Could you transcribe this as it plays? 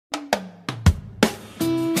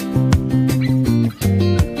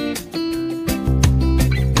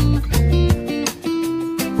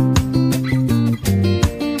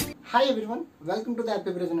welcome to the IP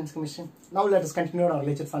Resonance Chemistry. Now let us continue our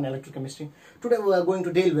lectures on electrochemistry. Today we are going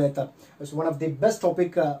to deal with one of the best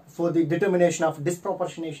topic for the determination of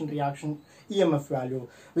disproportionation reaction EMF value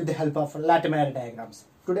with the help of Latimer diagrams.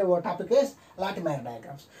 Today our topic is Latimer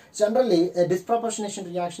diagrams. Generally, a disproportionation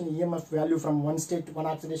reaction EMF value from one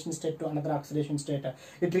oxidation state to another oxidation state,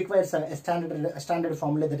 it requires a standard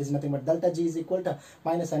formula that is nothing but delta G is equal to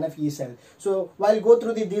minus NF E cell. So while go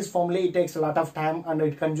through these formulae, it takes a lot of time and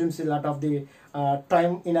it consumes a lot of the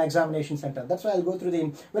time in examination center. That's why I'll go through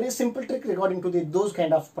the very simple trick regarding to those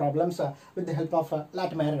kind of problems with the help of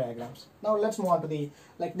Latimer diagrams. Now let's move on to the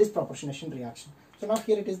disproportionation reaction. So now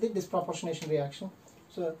here it is the disproportionation reaction.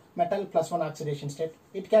 So metal plus 1 oxidation state,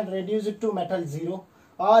 it can reduce it to metal 0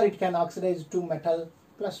 or it can oxidize to metal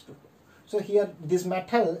plus 2. So here this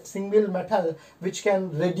metal, single metal, which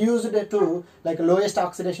can reduce it to lowest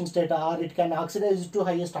oxidation state or it can oxidize to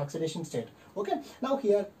highest oxidation state. Okay, now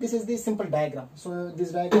here this is the simple diagram. So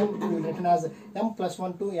this diagram will be written as M plus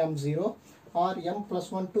 1 to M0 or M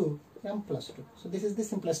plus 1 to M plus 2. So this is the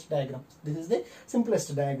simplest diagram. This is the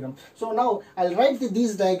simplest diagram. So now I'll write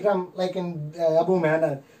this diagram like in above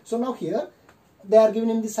manner. So now here they are given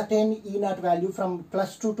in the certain E naught value from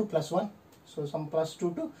plus 2 to plus 1. So some plus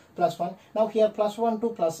 2 to plus 1. Now here plus 1 to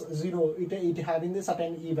plus 0, it having the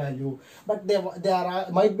certain E value. But they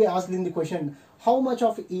might be asked in the question, how much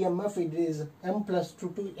of EMF it is M plus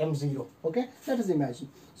 2 to M0. Okay, let us imagine.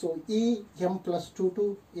 So E M plus 2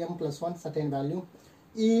 to M plus 1 certain value.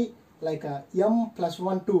 E M plus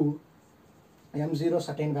 1 to M0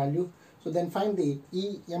 certain value. So then find the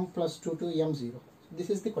E M plus 2 to M0. This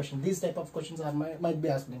is the question. These type of questions might be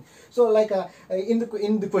asking. So in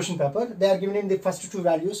the question paper, they are given in the first two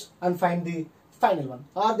values and find the final one,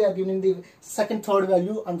 or they are given in the second, third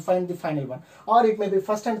value and find the final one, or it may be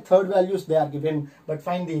first and third values they are given, but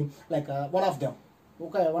find the one of them.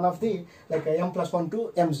 Okay, one of the M plus 1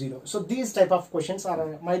 to M0. So these type of questions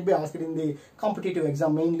might be asked in the competitive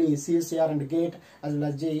exam, mainly CSCR and GATE as well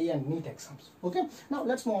as JEE and NEET exams. Okay, now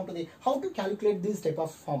let's move on to the how to calculate these type of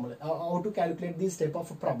formula, how to calculate these type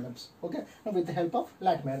of problems. Okay, now with the help of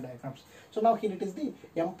Latimer diagrams. So now here it is the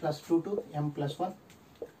M plus 2 to M plus 1.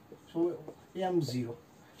 So M0.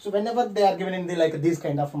 So whenever they are given in the these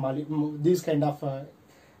kind of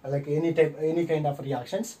any kind of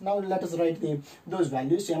reactions. Now let us write those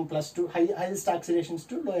values M plus 2 highest oxidations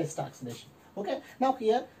to lowest oxidation. Okay, now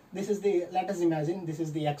here this is the, let us imagine this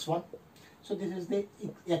is the X1, so this is the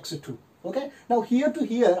X2. Okay, now here to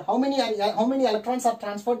here how many electrons are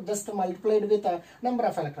transferred, just multiplied with a number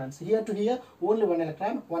of electrons. Here to here only one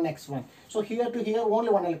electron, one X1. So here to here only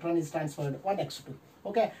one electron is transferred, one X2.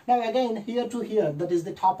 Okay, now again here to here, that is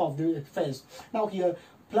the top of the phase. Now here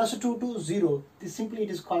plus 2 to 0, simply it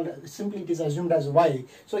is assumed as Y.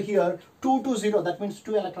 So here 2 to 0, that means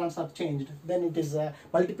 2 electrons are changed, then it is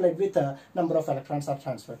multiplied with a number of electrons are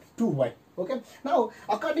transferred, 2Y. Okay, now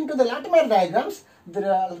according to the Latimer diagrams,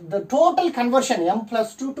 the total conversion M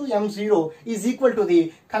plus 2 to M0 is equal to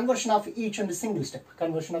the conversion of each and single step.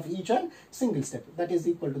 That is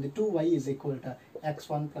equal to the 2Y is equal to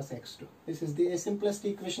X1 plus X2. This is the simplest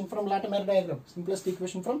equation from Latimer diagram.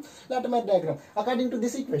 According to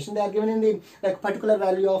this equation, they are given in the particular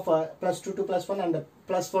value of plus 2 to plus 1 and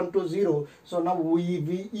plus 1 to 0. So now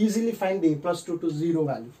we easily find the plus 2 to 0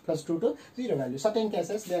 value. Certain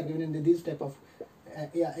cases they are given in these type of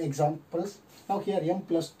examples. Now here M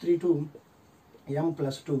plus 3 to M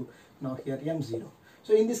plus 2. Now here M0.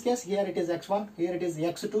 So in this case, here it is X1, here it is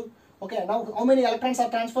X2. Okay, now how many electrons are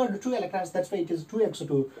transferred? 2 electrons, that's why it is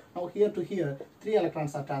 2X2. Now here to here, 3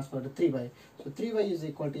 electrons are transferred, 3Y. So 3Y is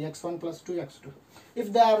equal to X1 plus 2X2.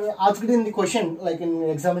 If they are asked in the question, like in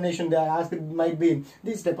examination, they are asked, it might be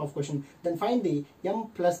this type of question, then find the M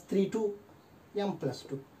plus 3 to M plus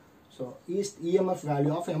 2. So is EMF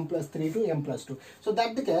value of M plus 3 to M plus 2. So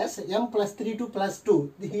that the case, M plus 3 to plus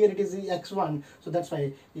 2, here it is the X1. So that's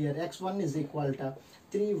why here X1 is equal to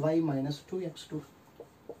 3Y minus 2X2.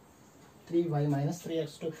 3Y minus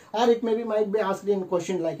 3X2, or it might be asked in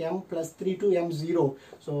question like M plus 3 to M0.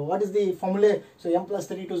 So what is the formula? So M plus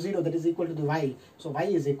 3 to 0, that is equal to the Y. So Y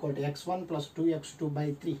is equal to X1 plus 2X2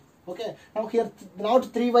 by 3. Okay, now here now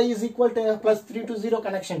 3Y is equal to plus 3 to 0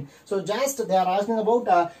 connection. So just they are asking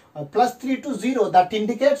about plus 3 to 0, that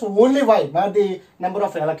indicates only Y, not the number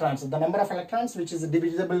of electrons. The number of electrons which is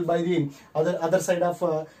divisible by the other side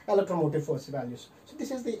of electromotive force values. So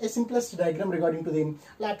this is the simplest diagram regarding to the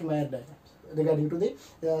Latimer diagram, regarding to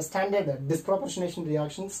the standard disproportionation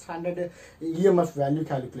reaction, standard EMF value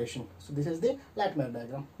calculation. So this is the Latimer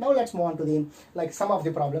diagram. Now let's move on to the some of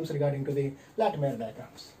the problems regarding to the Latimer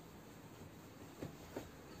diagrams.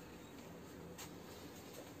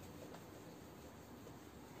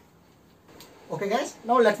 Okay guys,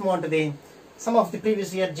 now let's move on to the some of the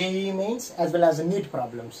previous year JEE mains as well as NEET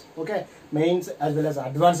problems. Okay, mains as well as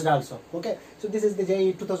advanced also. Okay, so this is the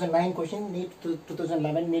JEE 2009 question, NEET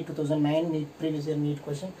 2011, NEET 2009, NEET previous year NEET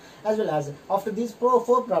question, as well as after these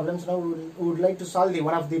four problems. Now we would like to solve the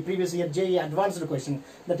one of the previous year JEE advanced question,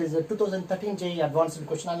 that is a 2013 JEE advanced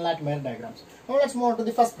question on Latimer diagrams. Now let's move on to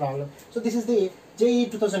the first problem. So this is the JEE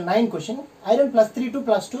 2009 question. Iron plus 32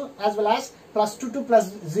 plus 2 as well as plus 22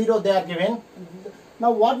 plus 0 they are given.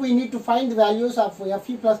 Now what we need to find the values of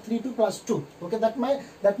Fe plus 32 plus 2. Okay, that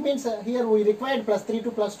means here we required plus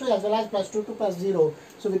 32 plus 2 as well as plus 22 plus 0.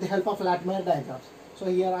 So with the help of Latimer diagrams. So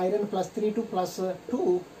here iron plus 32 plus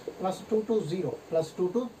 2 plus 2 to 0 plus 2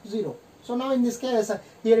 to 0. So now in this case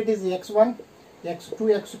here it is x1,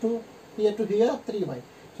 x2, x2, here to here 3y.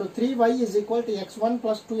 So 3y is equal to x1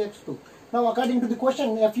 plus 2x2. Now according to the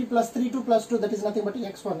question, Fe plus 32 plus 2, that is nothing but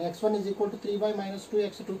x1. x1 is equal to 3y minus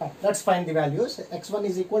 2x2. Let's find the values. x1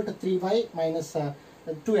 is equal to 3y minus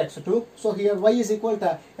 2x2. So here y is equal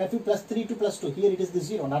to Fe plus 32 plus 2. Here it is the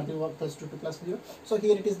 0, not the plus 2 plus 0. So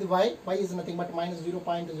here it is the y. Y is nothing but minus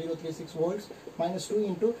 0.036 volts. Minus 2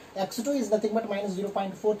 into x2 is nothing but minus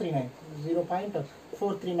 0.439.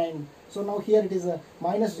 0.439. So now here it is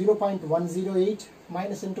minus 0.108.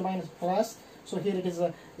 Minus into minus plus. So here it is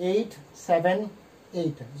 878,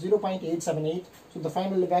 0.878. So the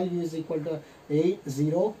final value is equal to 80.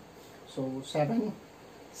 So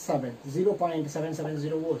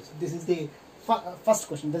 0.770 volts. This is the first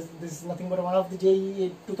question. This is nothing but one of the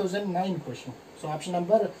JEE 2009 question. So option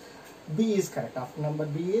number B is correct. Option number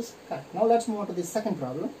B is correct. Now let's move on to the second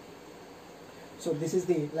problem. So this is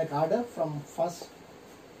the order from first,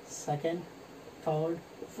 second, third,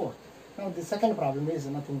 fourth. Now the second problem is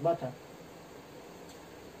nothing but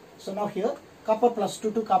so now here copper plus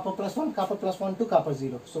 2 to copper plus 1, copper plus 1 to copper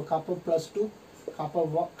 0. So copper plus 2, copper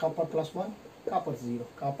plus 1, copper 0,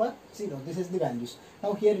 copper 0. This is the values.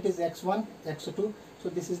 Now here it is x1, x2. So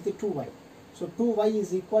this is the 2y. So 2y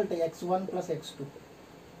is equal to x1 plus x2.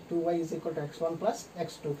 2y is equal to x1 plus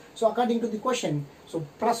x2. So according to the question, so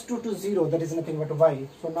plus 2 to 0, that is nothing but y.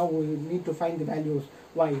 So now we need to find the values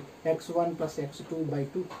y, x1 plus x2 by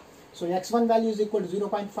 2. So x1 value is equal to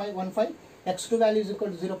 0.515. x2 value is equal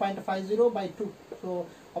to 0.50 by 2. So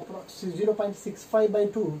 0.65 by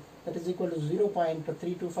 2, that is equal to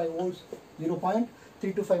 0.325 volts.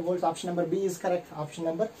 0.325 volts. Option number B is correct. Option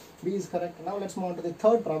number B is correct. Now let's move on to the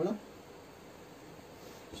third problem.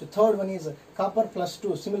 So third one is copper plus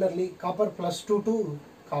 2. Similarly, copper plus 2 to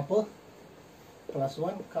copper plus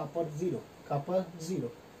 1, copper 0, copper 0.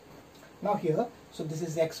 Now here, so this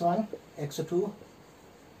is x1, x2,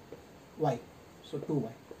 y. So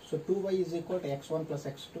 2y. So 2y is equal to x1 plus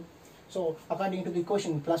x2. So according to the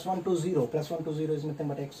question, plus 1 to 0. Plus 1 to 0 is nothing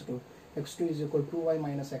but x2. x2 is equal to 2y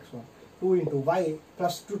minus x1. 2 into y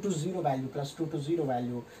plus 2 to 0 value. Plus 2 to 0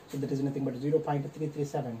 value. So that is nothing but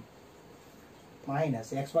 0.337.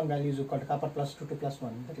 Minus x1 value is equal to copper plus 2 to plus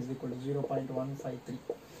 1. That is equal to 0.153.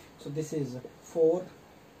 So this is 4,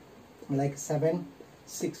 like 7,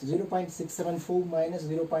 6. 0.674 minus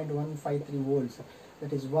 0.153 volts.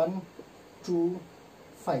 That is 1, 2,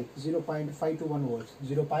 5, 0.521 volts,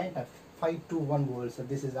 0.521 volts. So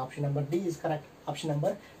this is option number D is correct. Option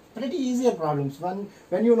number, pretty easier problems. When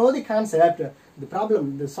you know the concept,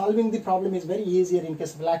 the solving the problem is very easier in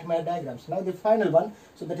case of Latimer diagrams. Now the final one,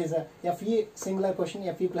 so that is a Fe singular question,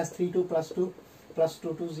 Fe plus 32 plus 2 plus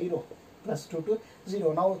 2 to 0 plus 2 to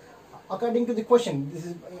 0. Now according to the question, this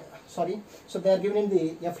is so they are given in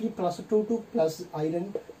the Fe plus 2 to plus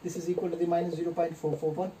iron. This is equal to the minus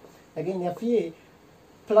 0.441. Again Fe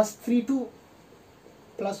plus 32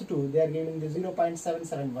 plus 2, they are given the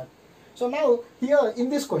 0.771. So now here in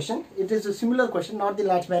this question, it is a similar question, not the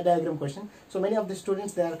Latimer diagram question. So many of the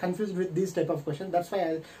students, they are confused with this type of question. That's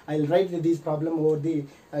why I'll write these problem over the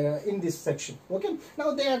in this section. Okay.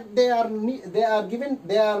 Now they are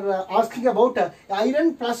asking about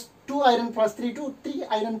iron plus 2 iron plus 3 to 3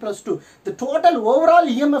 iron plus 2. The total overall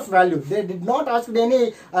EMF value. They did not ask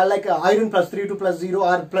any iron plus 3 to plus 0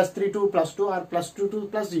 or plus 3 to plus 2 or plus 2 to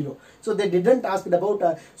plus 0. So they didn't ask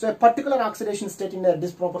about so a particular oxidation state in a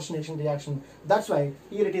disproportionation reaction. That's why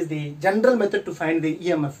here it is the general method to find the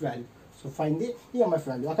EMF value. So find the EMF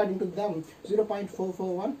value. According to them,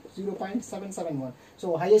 0.441, 0.771.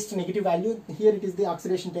 So highest negative value, here it is the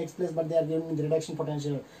oxidation takes place, but they are given the reduction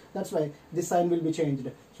potential. That's why this sign will be changed.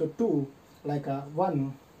 So 2,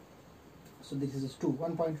 1. So this is 2,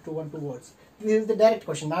 1.212 volts. This is the direct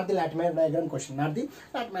question, not the Latimer diagram question,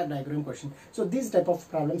 So these type of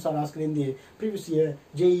problems are asked in the previous year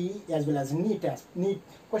JEE as well as NEET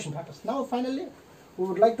question papers. Now finally, we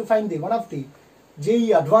would like to find one of the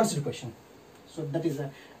JEE advanced question. So that is a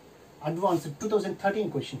advanced 2013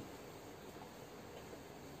 question.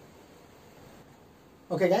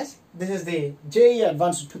 Okay guys, this is the JEE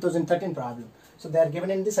advanced 2013 problem. So they are given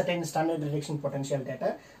in the certain standard reaction potential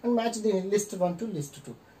data and match the list 1 to list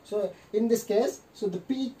 2. So in this case, so the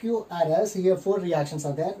PQRS, here 4 reactions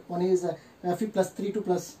are there. One is Fe plus 3,2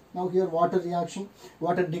 plus, now here water reaction,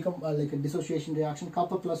 water like a dissociation reaction,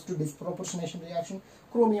 copper plus 2 disproportionation reaction,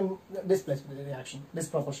 chromium displacement reaction,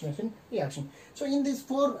 disproportionation reaction. So in these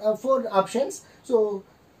four options, so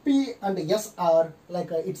P and S are like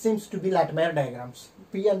it seems to be Latimer diagrams.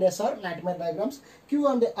 P and S are Latimer diagrams. Q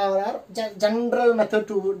and R are general method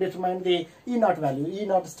to determine the E naught value. E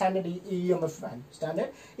naught standard EMF value.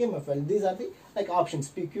 Standard EMF value. These are the like options.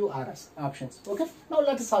 P, Q, R, S options. Okay. Now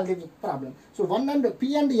let us solve the problem. So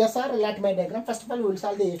P and S are Latimer diagram. First of all, we will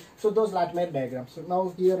solve those Latimer diagrams. So now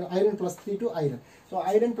here iron plus 3 to iron. So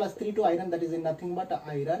iron plus 3 to iron, that is nothing but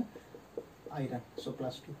iron. So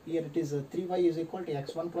plus 2. Here it is 3y is equal to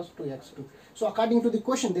x1 plus 2x2. So according to the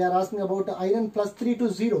question, they are asking about iron plus 3 to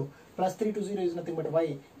 0. Plus 3 to 0 is nothing but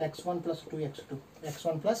y, x1 plus 2x2.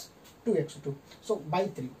 x1 plus 2x2. So by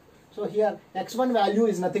 3. So here x1 value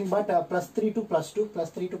is nothing but plus 3 to plus 2. Plus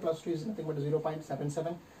 3 to plus 2 is nothing but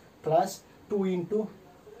 0.77 plus 2 into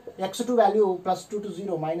x2 value plus 2 to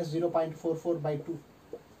 0 minus 0.44 by 2.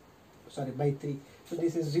 Sorry, by 3. So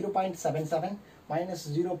this is 0.77 minus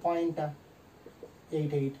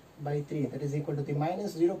 0.88 by 3, that is equal to the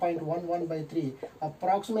minus 0.11 by 3.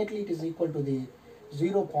 Approximately it is equal to the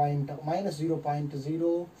minus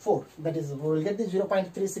 0.04. That is, we will get the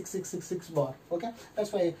 0.36666 bar. Okay,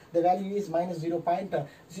 that's why the value is minus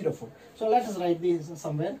 0.04. So let us write this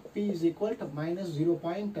somewhere. P is equal to minus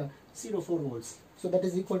 0.04 volts. So that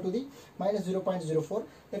is equal to the minus 0.04.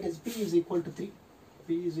 That is P is equal to 3.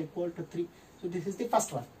 P is equal to 3. So this is the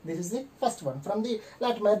first one. This is the first one from the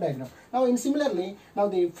Latimer diagram. Now in similarly, now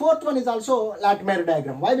the fourth one is also Latimer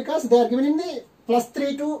diagram. Why? Because they are given in the plus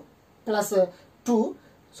 3 to plus 2.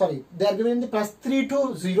 Sorry, they are given in the plus 3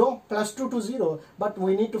 to 0, plus 2 to 0. But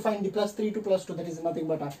we need to find the plus 3 to plus 2. That is nothing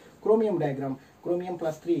but a chromium diagram. Chromium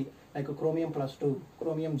plus 3, like a chromium plus 2,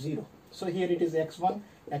 chromium 0. So here it is x1,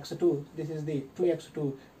 x2, this is the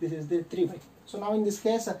 2x2, this is the 3y. So now in this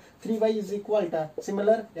case 3y is equal to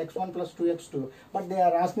similar x1 plus 2x2, but they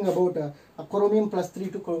are asking about a chromium plus 3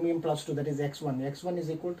 to chromium plus 2, that is x1. x1 is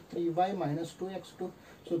equal to 3y minus 2x2.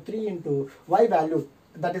 So 3 into y value,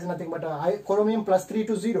 that is nothing but chromium plus 3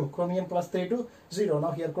 to 0, chromium plus 3 to 0.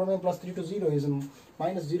 Now here chromium plus 3 to 0 is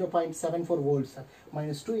minus 0.74 volts,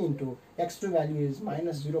 minus 2 into x2 value is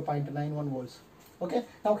minus 0.91 volts. Okay,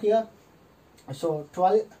 now here, so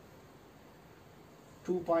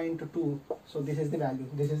 2.2, so this is the value,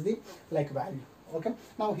 this is the like value. Okay,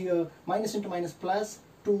 now here minus into minus plus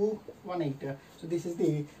 218, so this is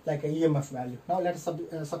the like a EMF value. Now let us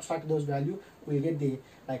subtract those value. We will get the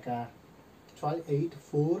like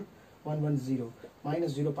 12.84110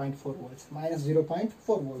 minus 0.4 volts, minus 0.4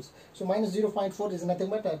 volts. So minus 0.4 is nothing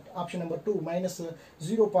but option number 2, minus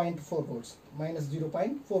 0.4 volts, minus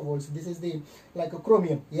 0.4 volts. This is the like a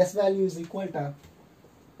chromium. S value is equal to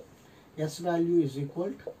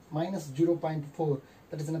minus 0.4,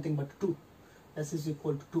 that is nothing but 2. S is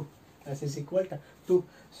equal to 2. S is equal to 2.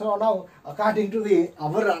 So now according to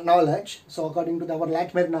our knowledge, so according to our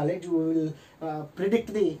Latimer knowledge, we will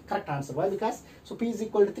predict the correct answer. Why? Because so P is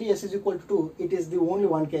equal to 3, S is equal to 2. It is the only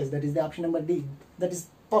one case, that is the option number D. That is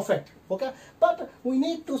perfect. Okay, but we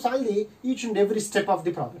need to solve each and every step of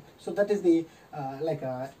the problem. So that is the like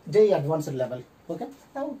JEE advanced level. Okay,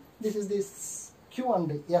 now this is this Q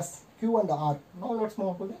and S, Q and R. Now let's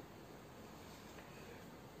move on to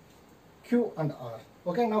Q and R.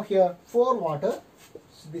 Okay, now here 4 water,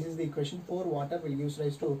 so this is the equation. 4 water will give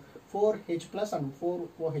rise to 4H plus and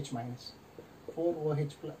 4OH minus.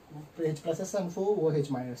 4OH plus H pluses and 4OH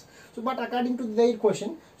minus. So but according to their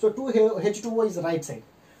question, so 2H2O is right side.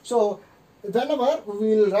 So whenever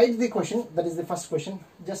we will write the question, that is the first question,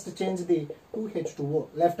 just to change the 2H2O,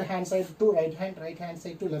 left hand side to right hand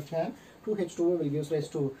side to left hand. 2H2O will give rise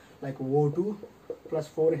to like O2 plus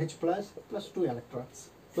 4H plus 2 electrons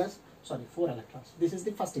plus 4 electrons. This is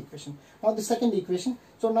the first equation. Now the second equation.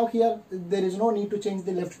 So now here there is no need to change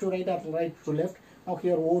the left to right or right to left. Now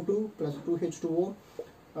here O2 plus 2H2O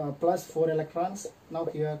plus 4 electrons. Now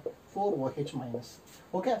here 4OH minus.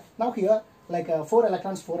 Okay. Now here like 4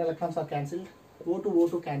 electrons are cancelled.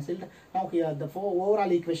 O2 cancelled. Now here the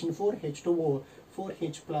overall equation 4H2O,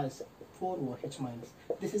 4H plus 4OH minus.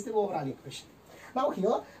 This is the overall equation. Now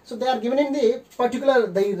here, so they are given in the particular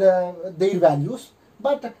their values.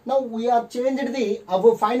 But now we have changed the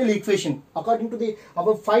our final equation. According to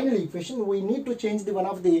our final equation, we need to change the one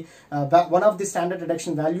of the standard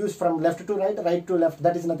reduction values from left to right, right to left.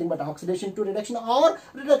 That is nothing but oxidation to reduction or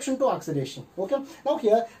reduction to oxidation. Okay. Now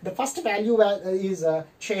here the first value is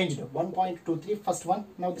changed 1.23, first one.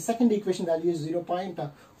 Now the second equation value is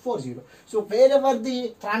 0.40. So wherever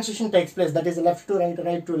the transition takes place, that is left to right,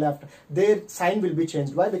 right to left, their sign will be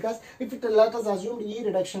changed. Why? Because if it let us assume E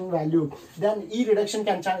reduction value, then E reduction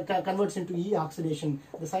can converts into E oxidation.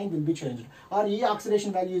 The sign will be changed. Or E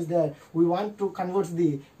oxidation value is there. We want to convert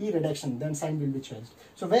the E reduction, then sign will be changed.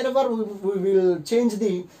 So wherever we will change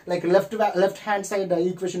the left hand side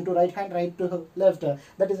equation to right hand, right to left,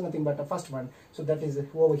 that is nothing but the first one. So that is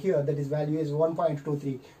over here. That is value is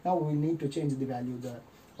 1.23. Now we need to change the value there.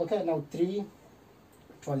 Okay, now 3,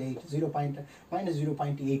 12, 8, minus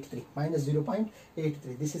 0.83, minus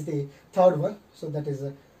 0.83. This is the third one. So that is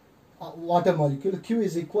a water molecule. Q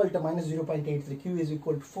is equal to minus 0.83. Q is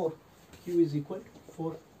equal to 4. Q is equal to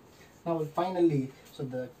 4. Now finally, so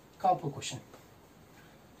the copper question.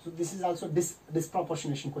 So this is also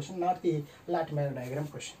disproportionation question, not the Latimer diagram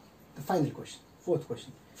question. The final question, fourth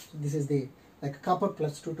question. So this is the copper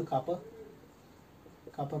plus 2 to copper.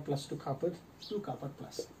 Copper plus 2 copper, 2 copper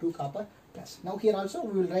plus 2 copper plus. Now here also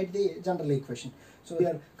we will write the general equation. So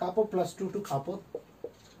here copper plus 2 to copper.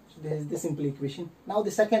 So there is the simple equation. Now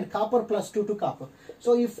the second, copper plus 2 to copper.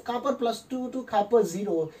 So if copper plus 2 to copper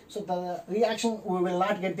 0, so the reaction, we will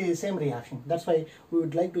not get the same reaction. That's why we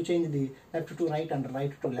would like to change the left to right and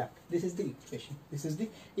right to left. This is the equation. This is the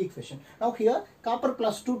equation. Now here copper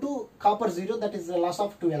plus 2 to copper 0, that is the loss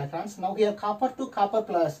of 2 electrons. Now here copper to copper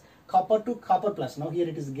plus, copper to copper plus. Now here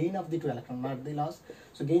it is gain of the 2 electrons, not the loss.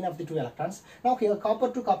 So gain of the 2 electrons. Now here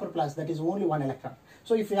copper to copper plus, that is only 1 electron.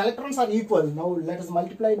 So if electrons are equal, now let us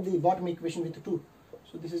multiply the bottom equation with 2.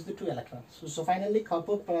 So this is the 2 electrons. So finally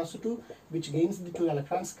copper plus 2, which gains the 2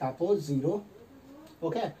 electrons, copper 0.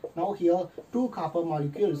 Okay. Now here 2 copper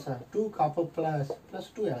molecules, 2 copper plus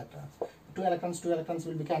 2 electrons. 2 electrons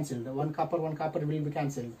will be cancelled. 1 copper will be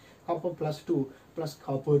cancelled. Copper plus 2 plus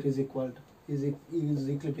copper is equal to is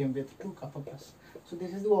equilibrium with 2 copper plus. So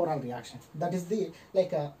this is the overall reaction. That is the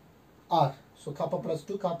R. So copper plus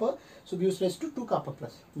 2 copper, so gives rise to 2 copper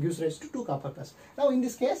plus, gives rise to 2 copper plus. Now in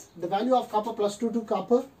this case, the value of copper plus 2 to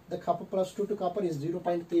copper, the copper plus 2 to copper is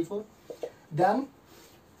 0.34. Then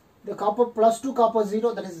the copper plus 2 copper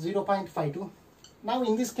 0, that is 0.52. Now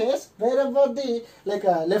in this case, wherever the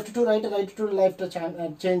left to right, right to left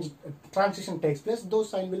change transition takes place, those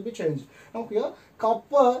sign will be changed. Now here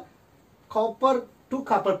copper to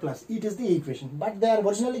copper plus, it is the equation, but they are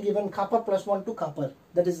originally given copper plus 1 to copper,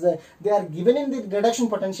 that is they are given in the reduction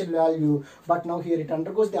potential value, but now here it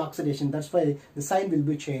undergoes the oxidation. That's why the sign will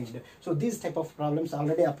be changed. So these type of problems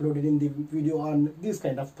already uploaded in the video on these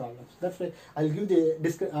kind of problems. That's why I'll give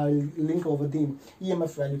the I'll link over the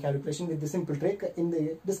EMF value calculation with the simple trick in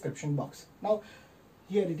the description box. Now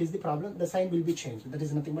here it is the problem, the sign will be changed. That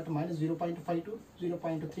is nothing but minus 0.52,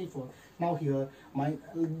 0.34. Now here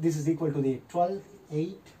this is equal to the 12,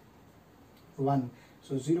 8, 1.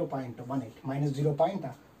 So 0.18 minus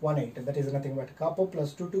 0.18. That is nothing but copper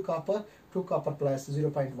plus 2 to copper, 2 copper plus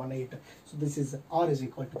 0.18. So this is R is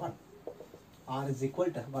equal to 1. R is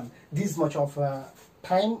equal to 1. This much of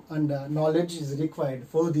time and knowledge is required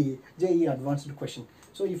for the JEE advanced question.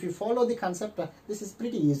 So if you follow the concept, this is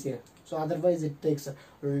pretty easier. So otherwise it takes a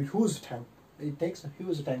huge time. It takes a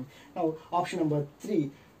huge time. Now option number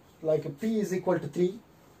 3, P is equal to 3,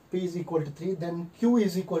 P is equal to 3, then Q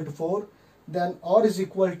is equal to 4, then R is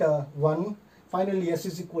equal to 1, finally S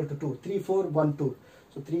is equal to 2, 3, 4, 1, 2.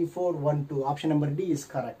 So 3, 4, 1, 2. Option number D is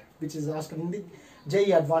correct, which is asked in the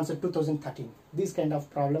JEE Advanced 2013. These kind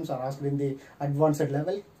of problems are asked in the advanced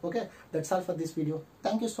level. Okay, that's all for this video.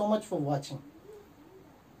 Thank you so much for watching.